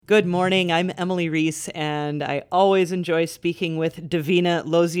Good morning. I'm Emily Reese, and I always enjoy speaking with Davina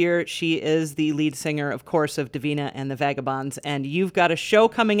Lozier. She is the lead singer, of course, of Davina and the Vagabonds, and you've got a show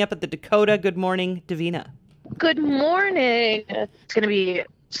coming up at the Dakota. Good morning, Davina. Good morning. It's going to be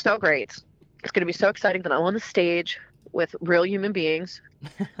so great. It's going to be so exciting that I'm on the stage with real human beings,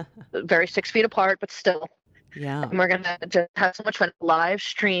 very 6 feet apart, but still. Yeah. And we're going to just have so much fun. Live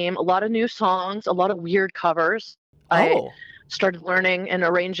stream, a lot of new songs, a lot of weird covers. I Oh, started learning and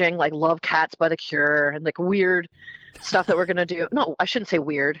arranging like Love Cats by The Cure and like weird stuff that we're going to do. No, I shouldn't say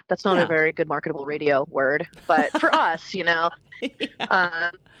weird. That's not a yeah. very good marketable radio word. But for us, Yeah.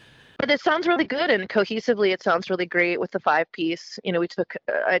 um, but it sounds really good, and cohesively, it sounds really great with the 5 piece. We took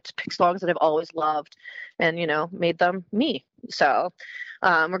I picked songs that I've always loved, and made them me. So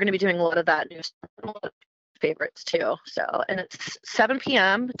we're going to be doing a lot of that new stuff, a lot of favorites too. So, and it's 7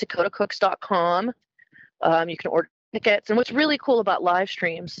 p.m. DakotaCooks.com. You can order tickets, and what's really cool about live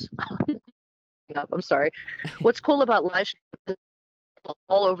streams. I'm sorry. What's cool about live streams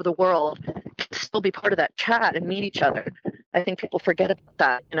all over the world can still be part of that chat and meet each other. I think people forget about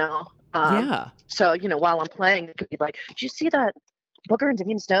that. Yeah. So, while I'm playing, it could be like, did you see that booger in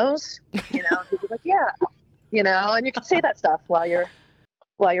Davina's nose? You'd be like, yeah, and you can say that stuff while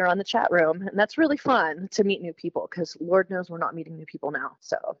you're on the chat room. And that's really fun to meet new people because Lord knows we're not meeting new people now.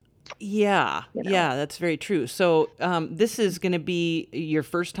 So, Yeah. Yeah, that's very true. So this is going to be your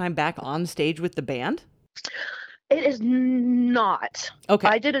first time back on stage with the band? It is not. Okay.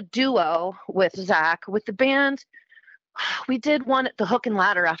 I did a duo with Zach with the band. We did one at the Hook and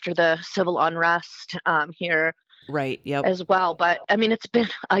Ladder after the civil unrest here Right. Yep. as well. But I mean, it's been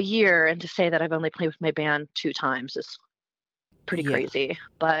a year, and to say that I've only played with my band 2 times is pretty Yeah. crazy.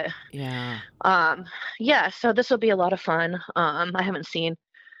 But Yeah. yeah, so this will be a lot of fun. I haven't seen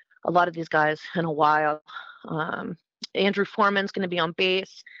a lot of these guys in a while. Andrew Foreman's going to be on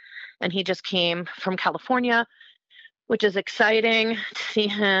bass, and he just came from California, which is exciting to see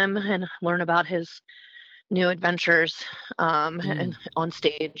him and learn about his new adventures and on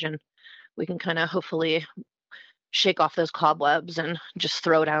stage, and we can kind of hopefully shake off those cobwebs and just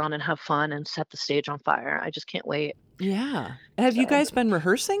throw down and have fun and set the stage on fire. I just can't wait. Yeah. Have you So guys been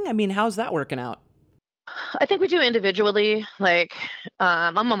rehearsing? I mean, how's that working out? I think we do individually. Like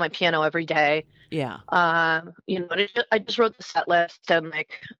I'm on my piano every day. Yeah. I just wrote the set list, and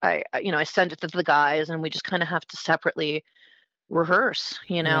like I send it to the guys, and we just kind of have to separately rehearse.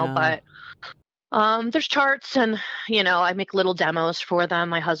 Yeah. But there's charts, and I make little demos for them.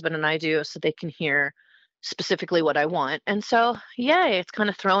 My husband and I do, so they can hear specifically what I want. And so, yay, it's kind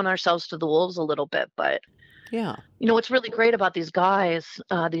of throwing ourselves to the wolves a little bit. But Yeah. what's really great about these guys,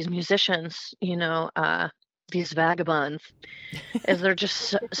 these musicians, these vagabonds, is they're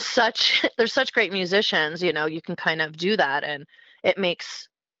just they're such great musicians. You can kind of do that, and it makes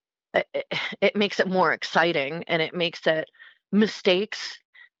it makes it more exciting, and it makes it mistakes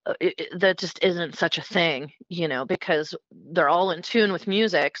that just isn't such a thing, because they're all in tune with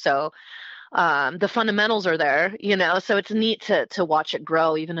music. So the fundamentals are there, so it's neat to watch it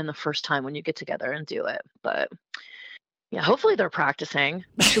grow even in the first time when you get together and do it. But yeah, hopefully they're practicing.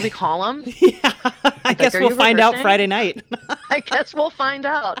 Should we call them? Yeah. I Like, guess are we'll you find out rehearsing? Friday night. I guess we'll find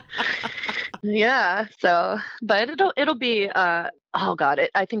out. Yeah. So, but it'll be oh god,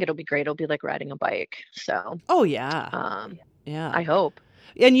 I think it'll be great. It'll be like riding a bike. So Oh, yeah. um Yeah. I hope.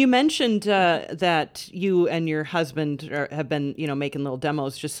 And you mentioned that you and your husband have been, making little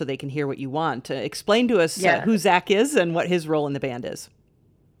demos just so they can hear what you want. Explain to us Yeah. who Zach is and what his role in the band is.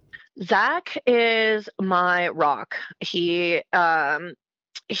 Zach is my rock.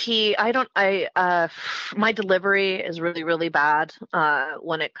 My delivery is really, really bad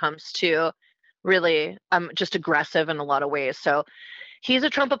when it comes to really, I'm just aggressive in a lot of ways. So he's a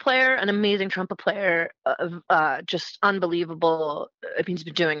trumpet player, an amazing trumpet player, just unbelievable. I mean, he's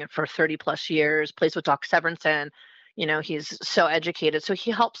been doing it for 30 plus years, plays with Doc Severinsen. He's so educated. So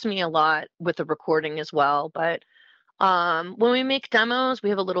he helps me a lot with the recording as well. But when we make demos, we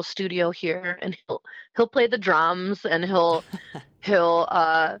have a little studio here, and he'll play the drums, and he'll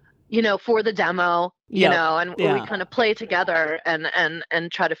for the demo, Yep. and we Yeah. kind of play together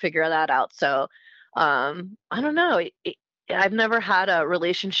and try to figure that out. So I don't know. I've never had a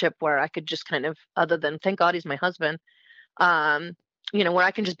relationship where I could just kind of, other than thank God he's my husband, um, where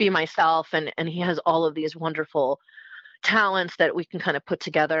I can just be myself, and he has all of these wonderful talents that we can kind of put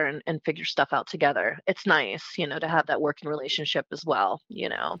together and figure stuff out together. It's nice, to have that working relationship as well.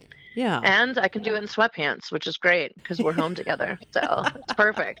 Yeah. And I can do it in sweatpants, which is great because we're home together. So it's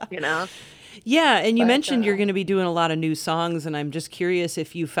perfect. Yeah, and you But mentioned you're going to be doing a lot of new songs, and I'm just curious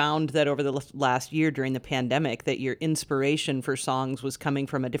if you found that over the last year during the pandemic that your inspiration for songs was coming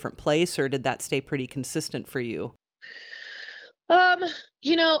from a different place, or did that stay pretty consistent for you? um,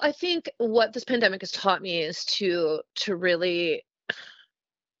 I think what this pandemic has taught me is to really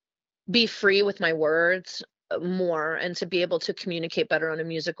be free with my words more, and to be able to communicate better on a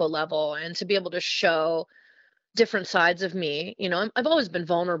musical level, and to be able to show different sides of me. I've always been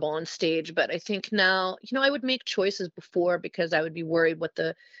vulnerable on stage, but I think now, I would make choices before because I would be worried what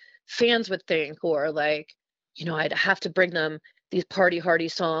the fans would think, or like, I'd have to bring them these party hardy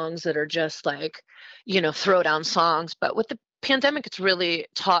songs that are just like, throw down songs. But with the pandemic, it's really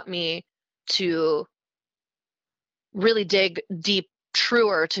taught me to really dig deep,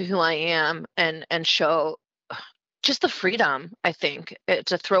 truer to who I am, and show just the freedom, I think,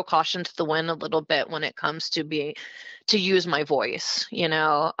 to throw caution to the wind a little bit when it comes to to use my voice.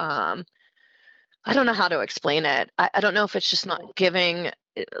 I don't know how to explain it. I don't know if it's just not giving,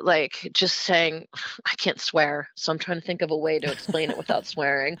 like just saying, I can't swear. So I'm trying to think of a way to explain it without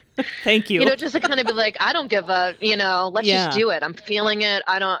swearing. Thank you. Just to kind of be like, I don't give a, let's just Yeah, do it. I'm feeling it.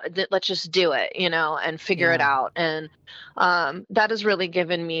 I don't, let's just do it, and figure it yeah. out. And that has really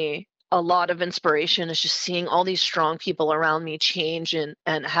given me a lot of inspiration, is just seeing all these strong people around me change, and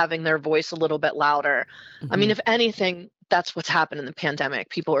having their voice a little bit louder. I mean, Hmm. if anything, that's what's happened in the pandemic.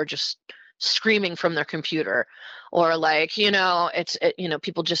 People are just screaming from their computer, or like,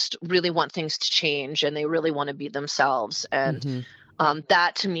 people just really want things to change, and they really want to be themselves. And Hmm.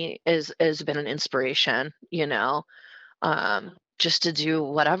 that to me is has been an inspiration, just to do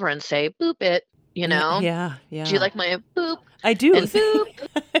whatever and say boop it, you Yeah, know. yeah, Do you yeah. like my boop I do. and boop?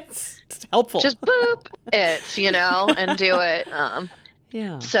 It's helpful. Just boop it, and do it.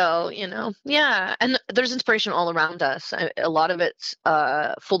 Yeah. So, yeah. And there's inspiration all around us. A lot of it's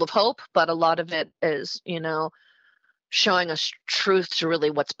full of hope, but a lot of it is, showing us truth to really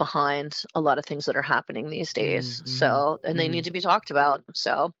what's behind a lot of things that are happening these days. Mm-hmm. So, and they Hmm. need to be talked about.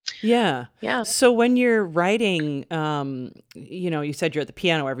 So, Yeah. yeah. So when you're writing, you said you're at the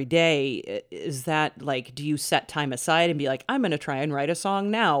piano every day. Is that like, do you set time aside and be like, I'm going to try and write a song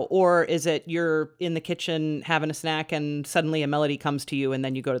now? Or is it you're in the kitchen having a snack and suddenly a melody comes to you and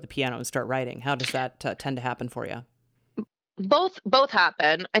then you go to the piano and start writing? How does that tend to happen for you? Both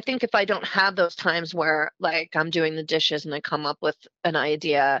happen. I think if I don't have those times where like I'm doing the dishes and I come up with an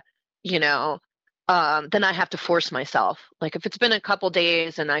idea, you know, then I have to force myself. Like if it's been a couple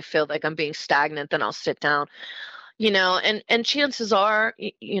days and I feel like I'm being stagnant, then I'll sit down, and chances are,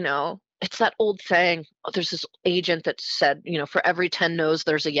 it's that old saying. There's this agent that said, for every 10 no's,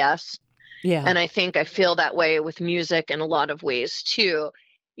 there's a yes. Yeah. And I think I feel that way with music in a lot of ways too.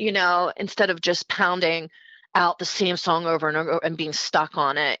 Instead of just pounding out the same song over and over and being stuck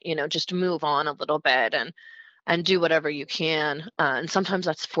on it, just move on a little bit, and do whatever you can. And sometimes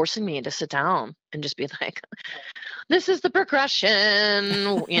that's forcing me to sit down and just be like, this is the progression,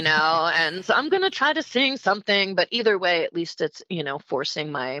 and so I'm going to try to sing something. But either way, at least it's, forcing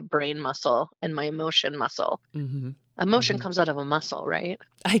my brain muscle and my emotion muscle. Hmm. Emotion Hmm. comes out of a muscle, right?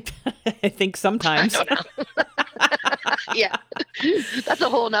 I, I think I sometimes. don't know. Yeah. That's a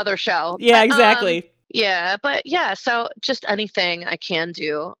whole nother show. Yeah, exactly. But yeah, so just anything I can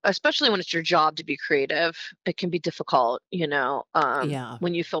do, especially when it's your job to be creative, it can be difficult, Yeah.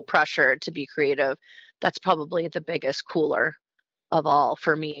 when you feel pressured to be creative. That's probably the biggest cooler of all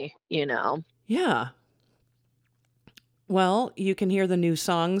for me. Yeah. Well, you can hear the new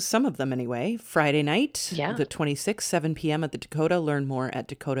songs, some of them anyway, Friday night, Yeah. the 26th, 7 p.m. at the Dakota. Learn more at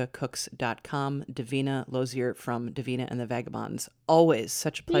dakotacooks.com. Davina Lozier from Davina and the Vagabonds. Always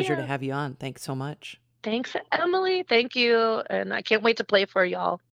such a pleasure to Yeah. have you on. Thanks so much. Thanks, Emily. Thank you. And I can't wait to play for y'all.